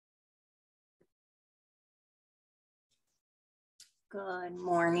Good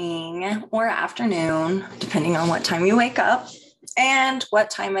morning or afternoon, depending on what time you wake up and what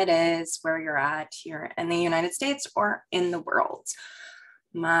time it is where you're at here in the United States or in the world.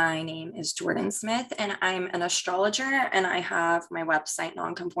 My name is Jordan Smith and I'm an astrologer, and I have my website,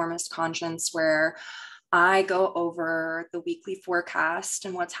 Nonconformist Conscience, where I go over the weekly forecast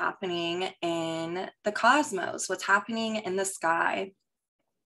and what's happening in the cosmos, what's happening in the sky.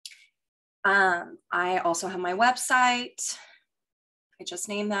 I also have my website. I just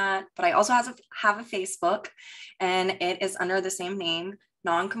named that, but I also have a Facebook, and it is under the same name,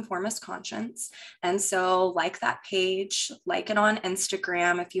 Nonconformist Conscience. And so like that page, like it on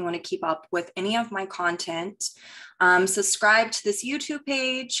Instagram if you want to keep up with any of my content. Subscribe to this YouTube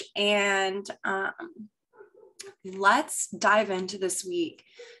page, and let's dive into this week.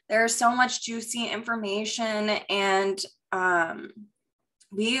 There's so much juicy information, and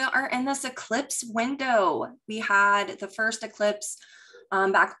we are in this eclipse window. We had the first eclipse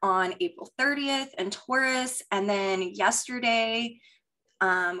back on April 30th in Taurus. And then yesterday,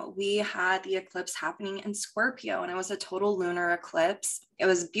 we had the eclipse happening in Scorpio, and it was a total lunar eclipse. It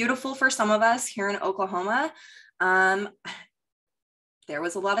was beautiful for some of us here in Oklahoma. There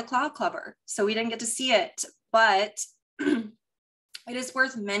was a lot of cloud cover, so we didn't get to see it, but it is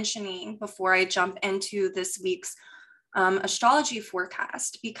worth mentioning before I jump into this week's astrology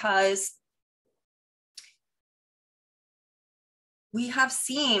forecast, because we have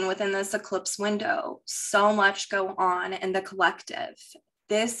seen within this eclipse window so much go on in the collective.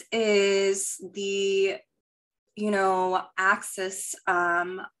 This is the, axis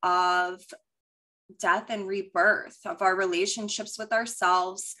of death and rebirth, of our relationships with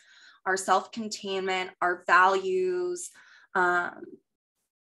ourselves, our self-containment, our values,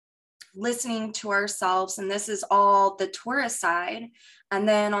 listening to ourselves. And this is all the Taurus side. And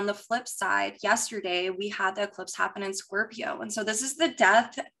then on the flip side, yesterday, we had the eclipse happen in Scorpio. And so this is the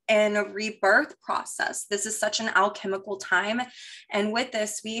death and rebirth process. This is such an alchemical time. And with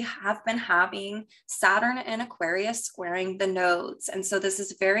this, we have been having Saturn and Aquarius squaring the nodes. And so this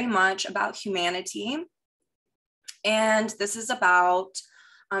is very much about humanity. And this is about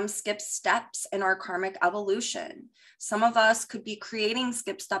skip steps in our karmic evolution. Some of us could be creating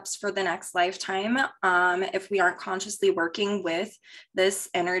skip steps for the next lifetime if we aren't consciously working with this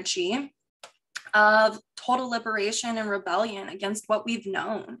energy of total liberation and rebellion against what we've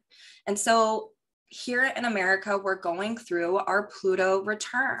known. And so here in America, we're going through our Pluto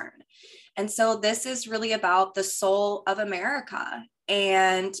return. And so this is really about the soul of America.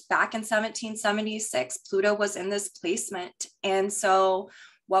 And back in 1776, Pluto was in this placement. And so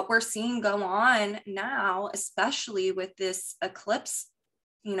what we're seeing go on now, especially with this eclipse,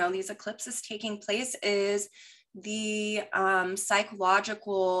 these eclipses taking place, is the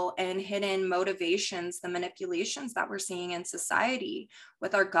psychological and hidden motivations, the manipulations that we're seeing in society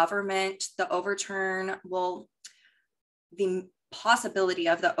with our government, the possibility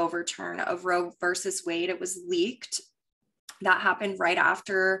of the overturn of Roe versus Wade. It was leaked. That happened right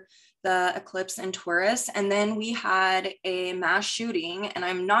after the eclipse in Taurus. And then we had a mass shooting, and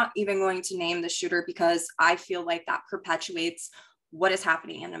I'm not even going to name the shooter because I feel like that perpetuates what is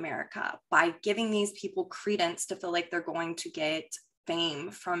happening in America by giving these people credence to feel like they're going to get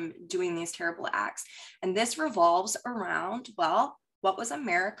fame from doing these terrible acts. And this revolves around, well, what was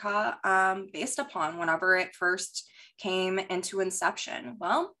America based upon whenever it first came into inception?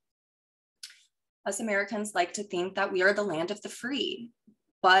 Well, us Americans like to think that we are the land of the free.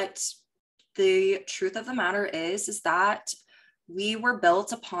 But the truth of the matter is that we were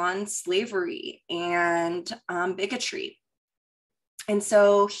built upon slavery and bigotry. And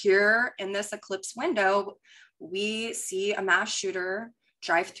so here in this eclipse window, we see a mass shooter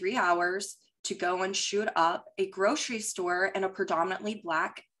drive 3 hours to go and shoot up a grocery store in a predominantly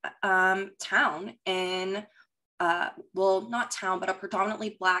Black town in not town, but a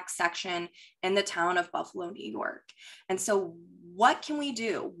predominantly Black section in the town of Buffalo, New York. And so what can we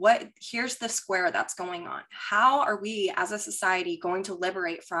do? Here's the square that's going on. How are we as a society going to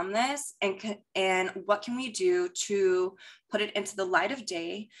liberate from this? And what can we do to put it into the light of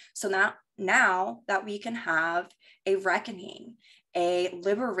day so that now that we can have a reckoning, a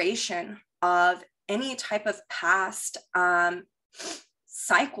liberation of any type of past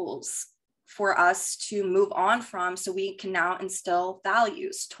cycles for us to move on from, so we can now instill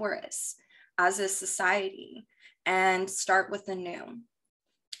values, Taurus, as a society and start with the new.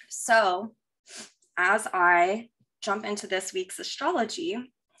 So as I jump into this week's astrology,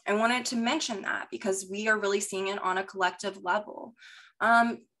 I wanted to mention that because we are really seeing it on a collective level.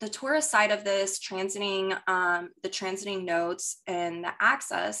 The Taurus side of this, the transiting nodes and the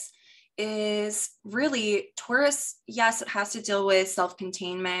axis is really Taurus. Yes, it has to deal with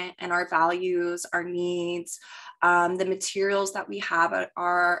self-containment and our values, our needs, the materials that we have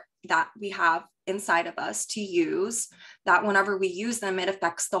inside of us to use, that whenever we use them, it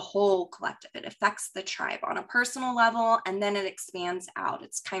affects the whole collective. It affects the tribe on a personal level, and then it expands out.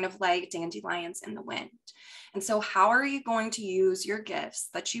 It's kind of like dandelions in the wind. And so how are you going to use your gifts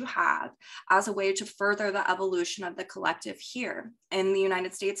that you have as a way to further the evolution of the collective here in the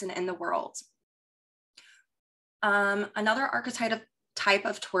United States and in the world? Another type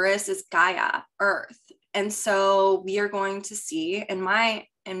of Taurus is Gaia, Earth. And so we are going to see, in my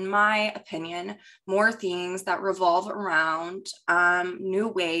opinion, more things that revolve around new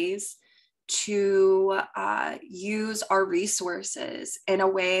ways to use our resources in a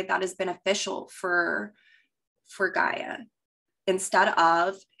way that is beneficial for Gaia instead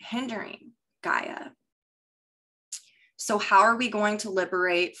of hindering Gaia. So how are we going to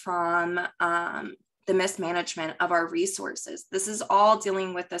liberate from the mismanagement of our resources? This is all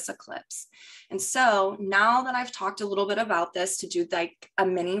dealing with this eclipse. And so now that I've talked a little bit about this, to do like a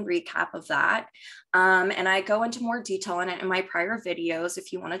mini recap of that, and I go into more detail on it in my prior videos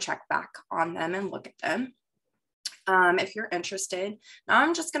if you want to check back on them and look at them, if you're interested. Now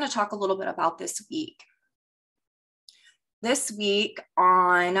I'm just going to talk a little bit about this week. This week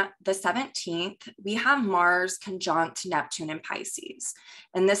on the 17th, we have Mars conjunct Neptune in Pisces,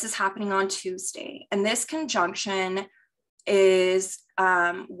 and this is happening on Tuesday. And this conjunction is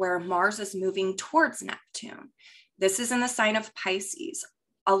where Mars is moving towards Neptune. This is in the sign of Pisces.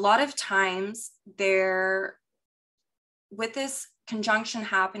 A lot of times with this conjunction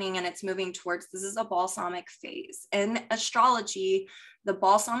happening and it's moving towards, this is a balsamic phase. In astrology, the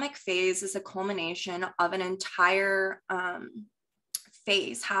balsamic phase is a culmination of an entire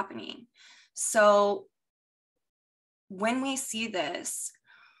phase happening. So when we see this,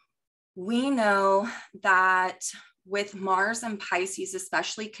 we know that with Mars and Pisces,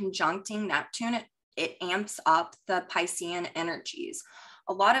 especially conjuncting Neptune, it amps up the Piscean energies.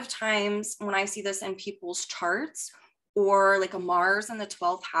 A lot of times when I see this in people's charts, or like a Mars in the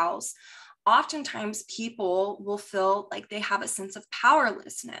 12th house, oftentimes people will feel like they have a sense of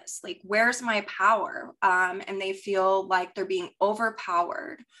powerlessness. Like, where's my power? And they feel like they're being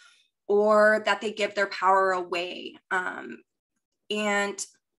overpowered, or that they give their power away. And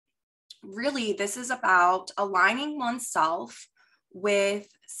really, this is about aligning oneself with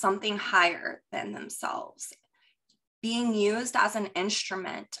something higher than themselves, being used as an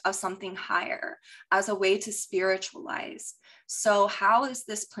instrument of something higher, as a way to spiritualize. So how is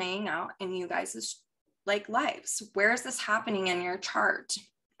this playing out in you guys' like lives? Where is this happening in your chart?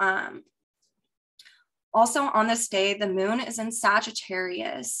 Also on this day, the moon is in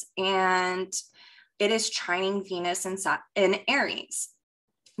Sagittarius and it is trining Venus in Aries.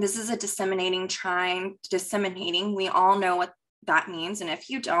 This is a disseminating trine. Disseminating, we all know what that means. And if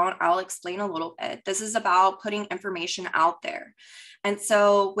you don't, I'll explain a little bit. This is about putting information out there. And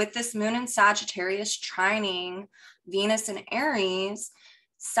so with this moon in Sagittarius trining Venus in Aries,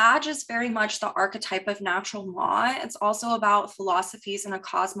 Sag is very much the archetype of natural law. It's also about philosophies in a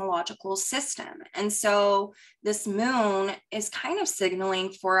cosmological system. And so this moon is kind of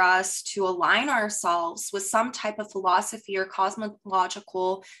signaling for us to align ourselves with some type of philosophy or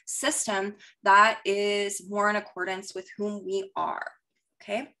cosmological system that is more in accordance with whom we are,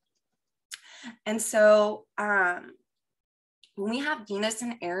 okay? And so when we have Venus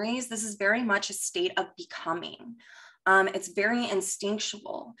in Aries, this is very much a state of becoming. It's very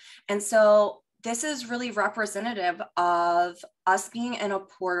instinctual. And so this is really representative of us being in a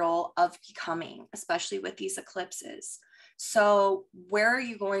portal of becoming, especially with these eclipses. So where are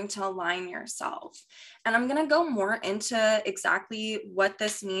you going to align yourself? And I'm going to go more into exactly what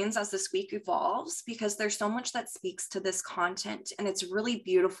this means as this week evolves, because there's so much that speaks to this content and it's really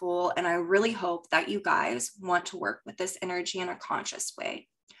beautiful. And I really hope that you guys want to work with this energy in a conscious way.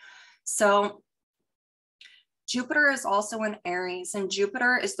 So Jupiter is also in Aries, and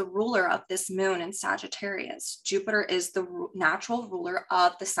Jupiter is the ruler of this moon in Sagittarius. Jupiter is the natural ruler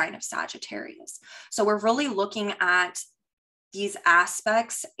of the sign of Sagittarius. So we're really looking at these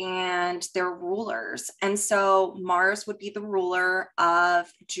aspects and their rulers. And so Mars would be the ruler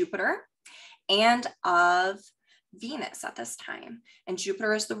of Jupiter and of Venus at this time. And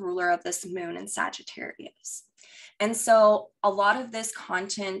Jupiter is the ruler of this moon in Sagittarius. And so a lot of this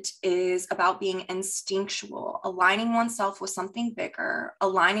content is about being instinctual, aligning oneself with something bigger,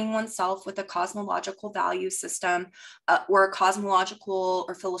 aligning oneself with a cosmological value system or a cosmological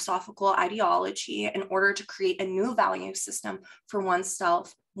or philosophical ideology in order to create a new value system for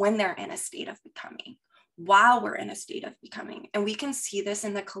oneself when they're in a state of becoming. while we're in a state of becoming. And we can see this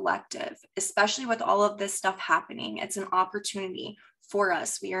in the collective, especially with all of this stuff happening. It's an opportunity for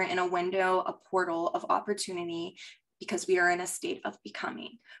us. We are in a window, a portal of opportunity, because we are in a state of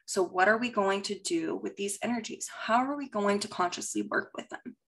becoming. So what are we going to do with these energies? How are we going to consciously work with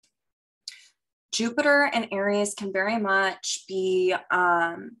them? Jupiter and Aries can very much be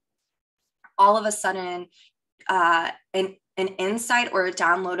all of a sudden an insight or a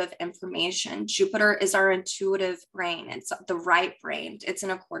download of information. Jupiter is our intuitive brain. It's the right brain. It's in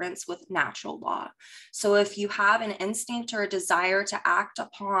accordance with natural law. So if you have an instinct or a desire to act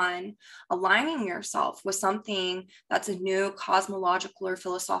upon aligning yourself with something that's a new cosmological or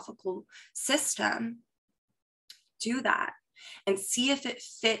philosophical system, do that and see if it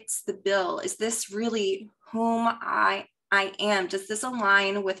fits the bill. Is this really whom I am? Does this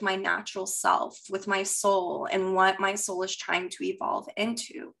align with my natural self, with my soul, and what my soul is trying to evolve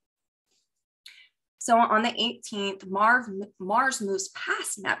into? So on the 18th, Mars moves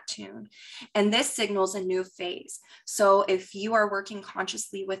past Neptune, and this signals a new phase. So if you are working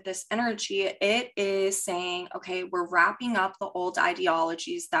consciously with this energy, it is saying, okay, we're wrapping up the old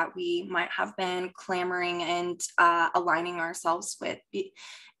ideologies that we might have been clamoring and aligning ourselves with.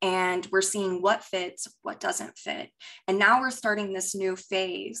 And we're seeing what fits, what doesn't fit. And now we're starting this new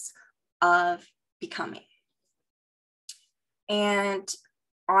phase of becoming. And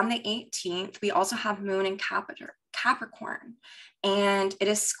on the 18th, we also have Moon in Capricorn, and it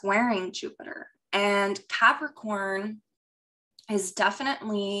is squaring Jupiter. And Capricorn is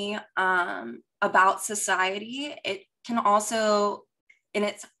definitely about society. It can also, in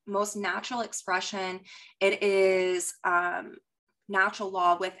its most natural expression, it is natural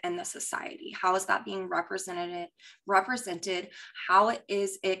law within the society. How is that being represented? How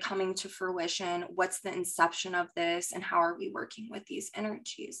is it coming to fruition? What's the inception of this? And how are we working with these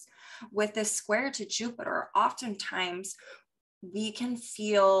energies? With this square to Jupiter, oftentimes we can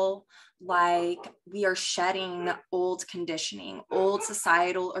feel like we are shedding old conditioning, old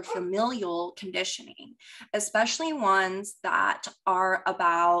societal or familial conditioning, especially ones that are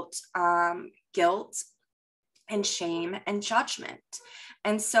about guilt and shame and judgment.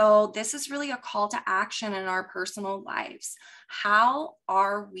 And so this is really a call to action in our personal lives. How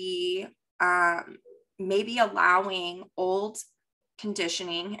are we maybe allowing old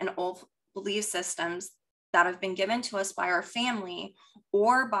conditioning and old belief systems that have been given to us by our family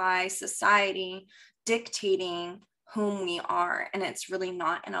or by society dictating whom we are, and it's really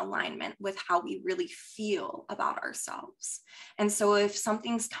not in alignment with how we really feel about ourselves? And so if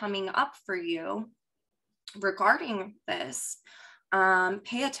something's coming up for you regarding this,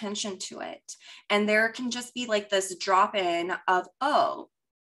 pay attention to it. And there can just be like this drop in of, oh,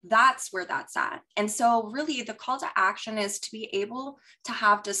 that's where that's at. And so really the call to action is to be able to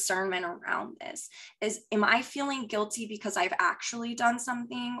have discernment around this. Am I feeling guilty because I've actually done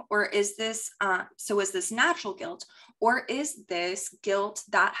something? Or is this, is this natural guilt? Or is this guilt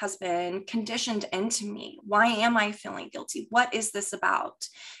that has been conditioned into me? Why am I feeling guilty? What is this about?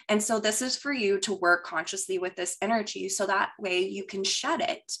 And so this is for you to work consciously with this energy, so that way you can shed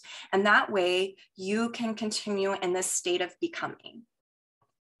it. And that way you can continue in this state of becoming.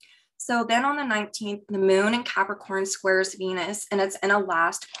 So then on the 19th, the Moon in Capricorn squares Venus, and it's in a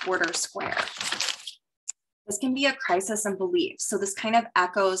last quarter square. This can be a crisis in belief. So this kind of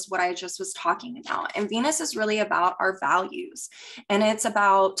echoes what I just was talking about. And Venus is really about our values. And it's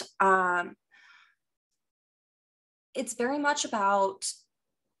about, it's very much about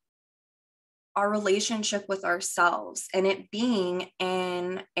our relationship with ourselves, and it being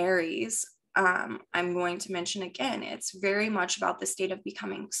in Aries. I'm going to mention again, it's very much about the state of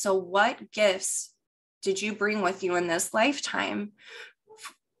becoming. So what gifts did you bring with you in this lifetime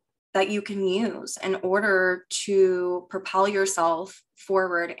that you can use in order to propel yourself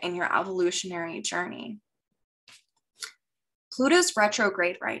forward in your evolutionary journey? Pluto's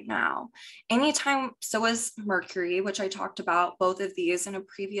retrograde right now. Anytime, so is Mercury, which I talked about both of these in a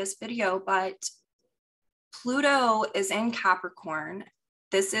previous video, but Pluto is in Capricorn.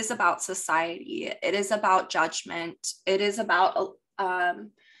 This is about society. It is about judgment. It is about, the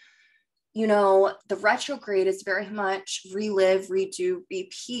retrograde is very much relive, redo,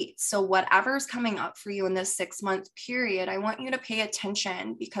 repeat. So whatever's coming up for you in this 6-month period, I want you to pay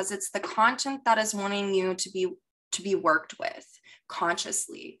attention, because it's the content that is wanting you to be worked with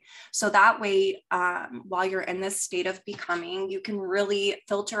consciously. So that way, while you're in this state of becoming, you can really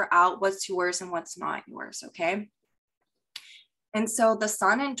filter out what's yours and what's not yours, okay? And so the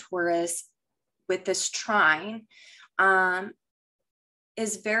Sun in Taurus with this trine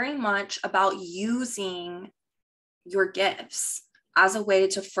is very much about using your gifts as a way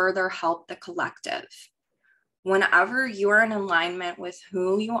to further help the collective. Whenever you are in alignment with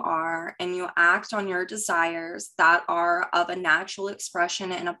who you are and you act on your desires that are of a natural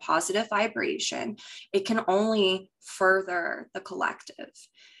expression and a positive vibration, it can only further the collective.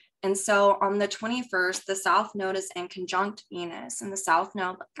 And so on the 21st, the South Node is in conjunct Venus, and the South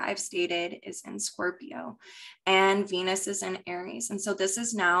Node, like I've stated, is in Scorpio, and Venus is in Aries. And so this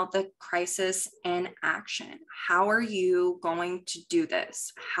is now the crisis in action. How are you going to do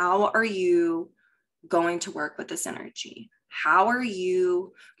this? How are you going to work with this energy? How are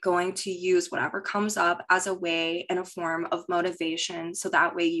you going to use whatever comes up as a way and a form of motivation so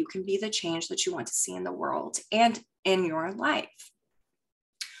that way you can be the change that you want to see in the world and in your life?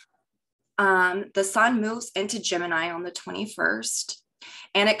 The sun moves into Gemini on the 21st,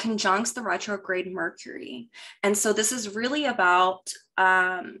 and it conjuncts the retrograde Mercury. And so this is really about,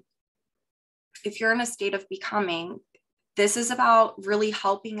 if you're in a state of becoming, this is about really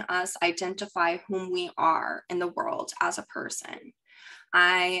helping us identify whom we are in the world as a person.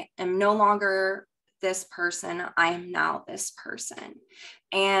 I am no longer this person. I am now this person.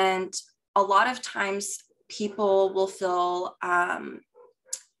 And a lot of times people will feel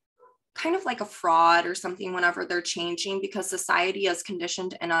kind of like a fraud or something whenever they're changing, because society has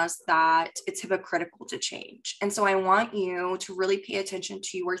conditioned in us that it's hypocritical to change. And so I want you to really pay attention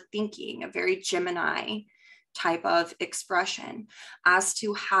to your thinking, a very Gemini type of expression, as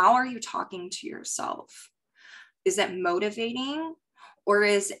to how are you talking to yourself? Is it motivating or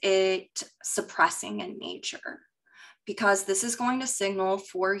is it suppressing in nature? Because this is going to signal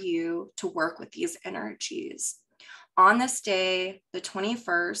for you to work with these energies. On this day, the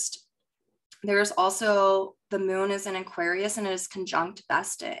 21st, there's also, the moon is in Aquarius and it is conjunct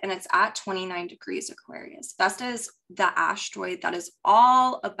Vesta, and it's at 29 degrees Aquarius. Vesta is the asteroid that is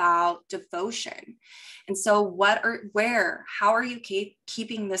all about devotion. And so how are you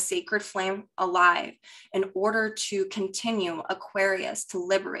keeping the sacred flame alive in order to continue Aquarius, to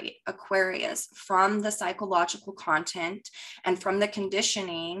liberate Aquarius from the psychological content and from the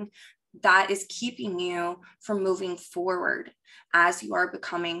conditioning that is keeping you from moving forward as you are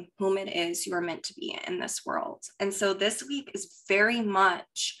becoming whom it is you are meant to be in this world? And so this week is very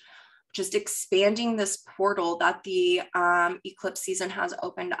much just expanding this portal that the eclipse season has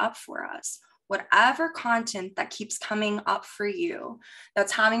opened up for us. Whatever content that keeps coming up for you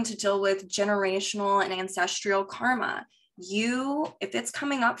that's having to deal with generational and ancestral karma, if it's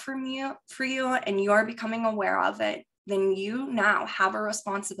coming up for you and you are becoming aware of it, then you now have a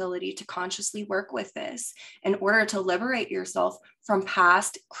responsibility to consciously work with this in order to liberate yourself from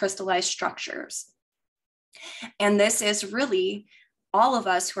past crystallized structures. And this is really all of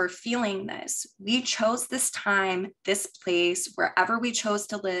us who are feeling this. We chose this time, this place, wherever we chose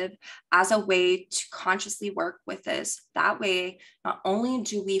to live, as a way to consciously work with this. That way, not only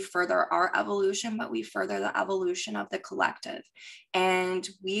do we further our evolution, but we further the evolution of the collective. And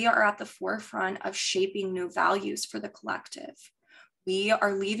we are at the forefront of shaping new values for the collective. We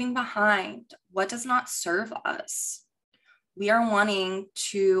are leaving behind what does not serve us. We are wanting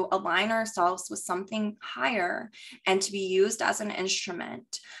to align ourselves with something higher and to be used as an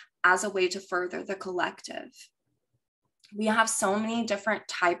instrument, as a way to further the collective. We have so many different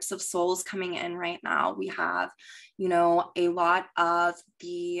types of souls coming in right now. We have, a lot of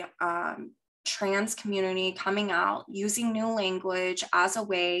the trans community coming out, using new language as a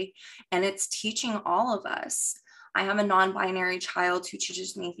way, and it's teaching all of us. I have a non-binary child who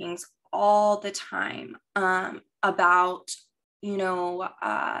teaches me things all the time about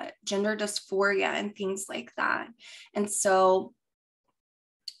gender dysphoria and things like that. And so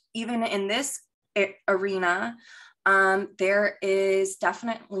even in this arena, there is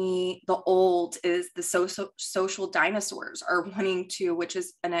definitely the social dinosaurs are wanting to, which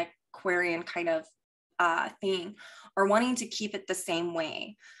is an Aquarian kind of thing, are wanting to keep it the same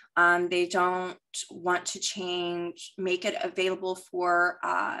way. They don't want to change, make it available for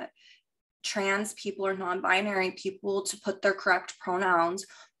trans people or non-binary people to put their correct pronouns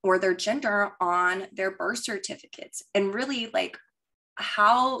or their gender on their birth certificates. And really,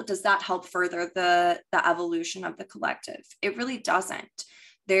 how does that help further the evolution of the collective? It really doesn't.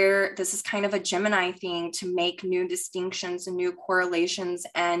 This is kind of a Gemini thing to make new distinctions and new correlations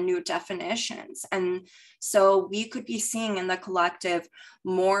and new definitions. And so we could be seeing in the collective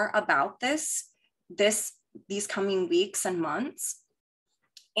more about these coming weeks and months.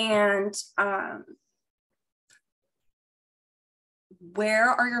 And where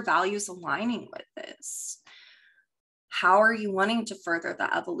are your values aligning with this? How are you wanting to further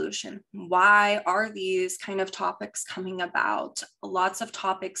the evolution? Why are these kind of topics coming about? Lots of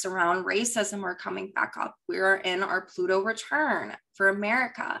topics around racism are coming back up. We're in our Pluto return for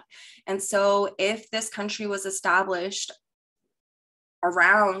America. And so if this country was established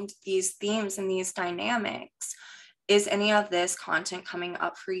around these themes and these dynamics, is any of this content coming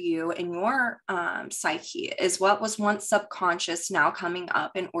up for you in your psyche? Is what was once subconscious now coming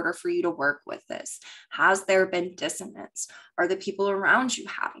up in order for you to work with this? Has there been dissonance? Are the people around you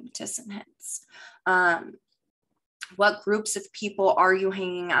having dissonance? What groups of people are you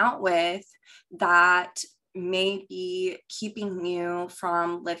hanging out with that may be keeping you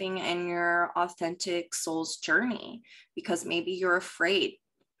from living in your authentic soul's journey? Because maybe you're afraid,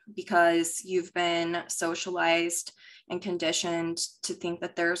 because you've been socialized and conditioned to think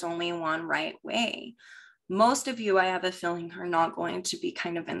that there's only one right way. Most of you, I have a feeling, are not going to be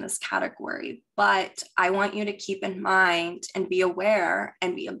kind of in this category, but I want you to keep in mind and be aware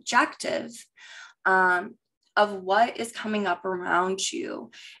and be objective of what is coming up around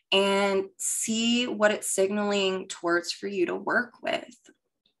you, and see what it's signaling towards for you to work with.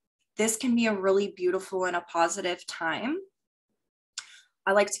 This can be a really beautiful and a positive time.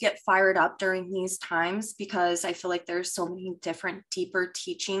 I like to get fired up during these times because I feel like there's so many different deeper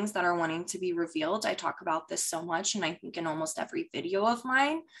teachings that are wanting to be revealed. I talk about this so much, and I think in almost every video of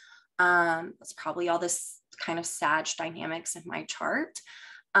mine. It's probably all this kind of Sag dynamics in my chart.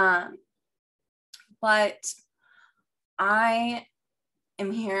 But I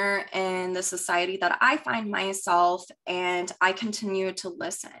am here in the society that I find myself, and I continue to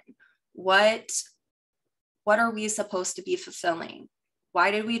listen. What are we supposed to be fulfilling? Why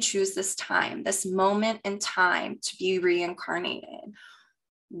did we choose this time, this moment in time, to be reincarnated?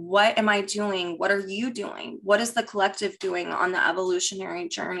 What am I doing? What are you doing? What is the collective doing on the evolutionary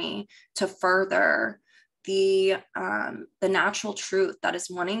journey to further the natural truth that is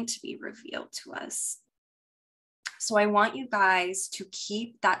wanting to be revealed to us? So I want you guys to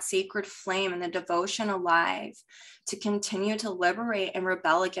keep that sacred flame and the devotion alive, to continue to liberate and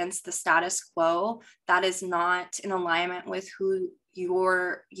rebel against the status quo that is not in alignment with who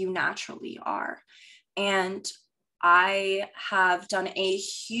you naturally are. And I have done a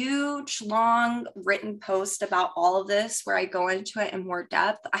huge, long written post about all of this where I go into it in more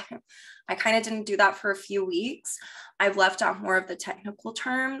depth. I kind of didn't do that for a few weeks. I've left out more of the technical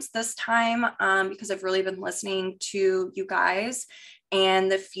terms this time because I've really been listening to you guys and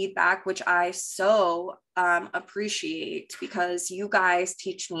the feedback, which I so appreciate, because you guys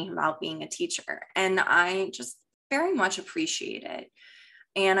teach me about being a teacher, and I just very much appreciate it.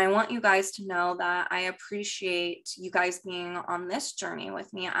 And I want you guys to know that I appreciate you guys being on this journey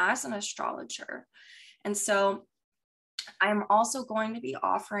with me as an astrologer. And so I'm also going to be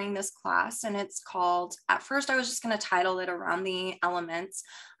offering this class, and it's called, at first I was just going to title it Around the Elements.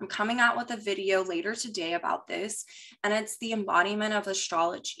 I'm coming out with a video later today about this, and it's the embodiment of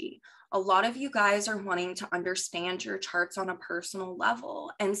astrology. A lot of you guys are wanting to understand your charts on a personal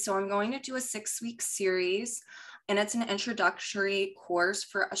level. And so I'm going to do a 6-week series, and it's an introductory course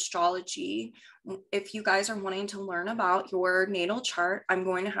for astrology. If you guys are wanting to learn about your natal chart, I'm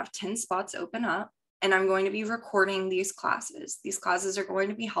going to have 10 spots open up, and I'm going to be recording these classes. These classes are going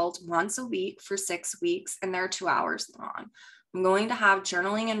to be held once a week for 6 weeks, and they're 2 hours long. I'm going to have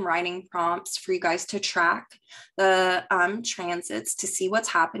journaling and writing prompts for you guys to track the transits to see what's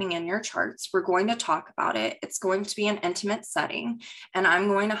happening in your charts. We're going to talk about it. It's going to be an intimate setting, and I'm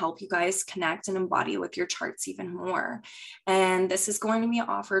going to help you guys connect and embody with your charts even more. And this is going to be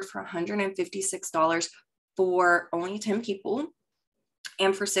offered for $156 for only 10 people,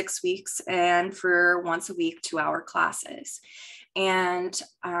 and for 6 weeks, and for once a week, 2-hour classes. And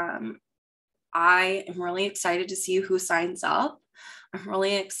I am really excited to see who signs up. I'm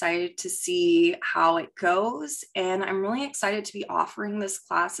really excited to see how it goes. And I'm really excited to be offering this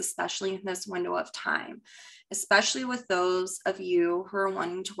class, especially in this window of time, especially with those of you who are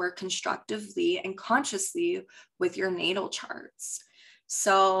wanting to work constructively and consciously with your natal charts.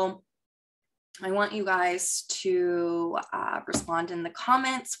 So I want you guys to respond in the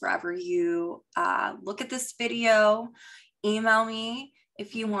comments wherever you look at this video. Email me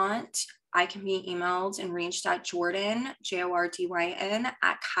if you want. I can be emailed and reached at Jordan, Jordyn,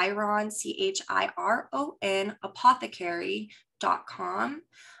 at Chiron, CHIRON, apothecary.com.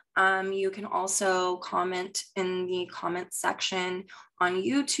 You can also comment in the comment section on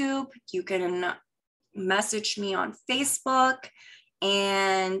YouTube. You can message me on Facebook,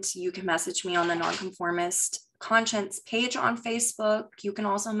 and you can message me on the Nonconformist Conscience page on Facebook. You can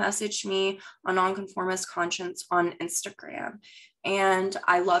also message me on Nonconformist Conscience on Instagram. And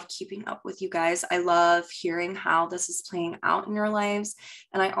I love keeping up with you guys. I love hearing how this is playing out in your lives.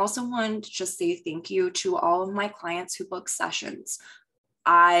 And I also wanted to just say thank you to all of my clients who book sessions.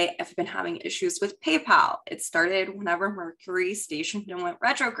 I have been having issues with PayPal. It started whenever Mercury stationed and went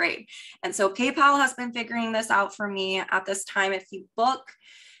retrograde. And so PayPal has been figuring this out for me at this time. If you book,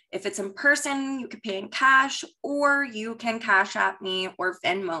 if it's in person, you can pay in cash, or you can Cash App me or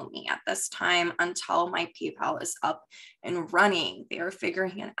Venmo me at this time until my PayPal is up and running. They are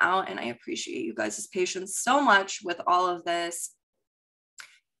figuring it out, and I appreciate you guys' patience so much with all of this.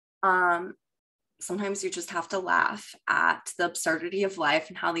 Sometimes you just have to laugh at the absurdity of life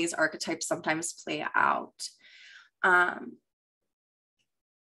and how these archetypes sometimes play out. I'm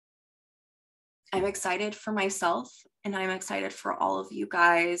excited for myself, and I'm excited for all of you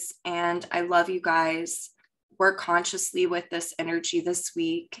guys, and I love you guys. Work consciously with this energy this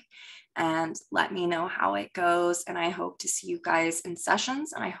week and let me know how it goes. And I hope to see you guys in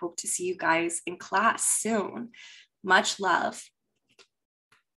sessions, and I hope to see you guys in class soon. Much love.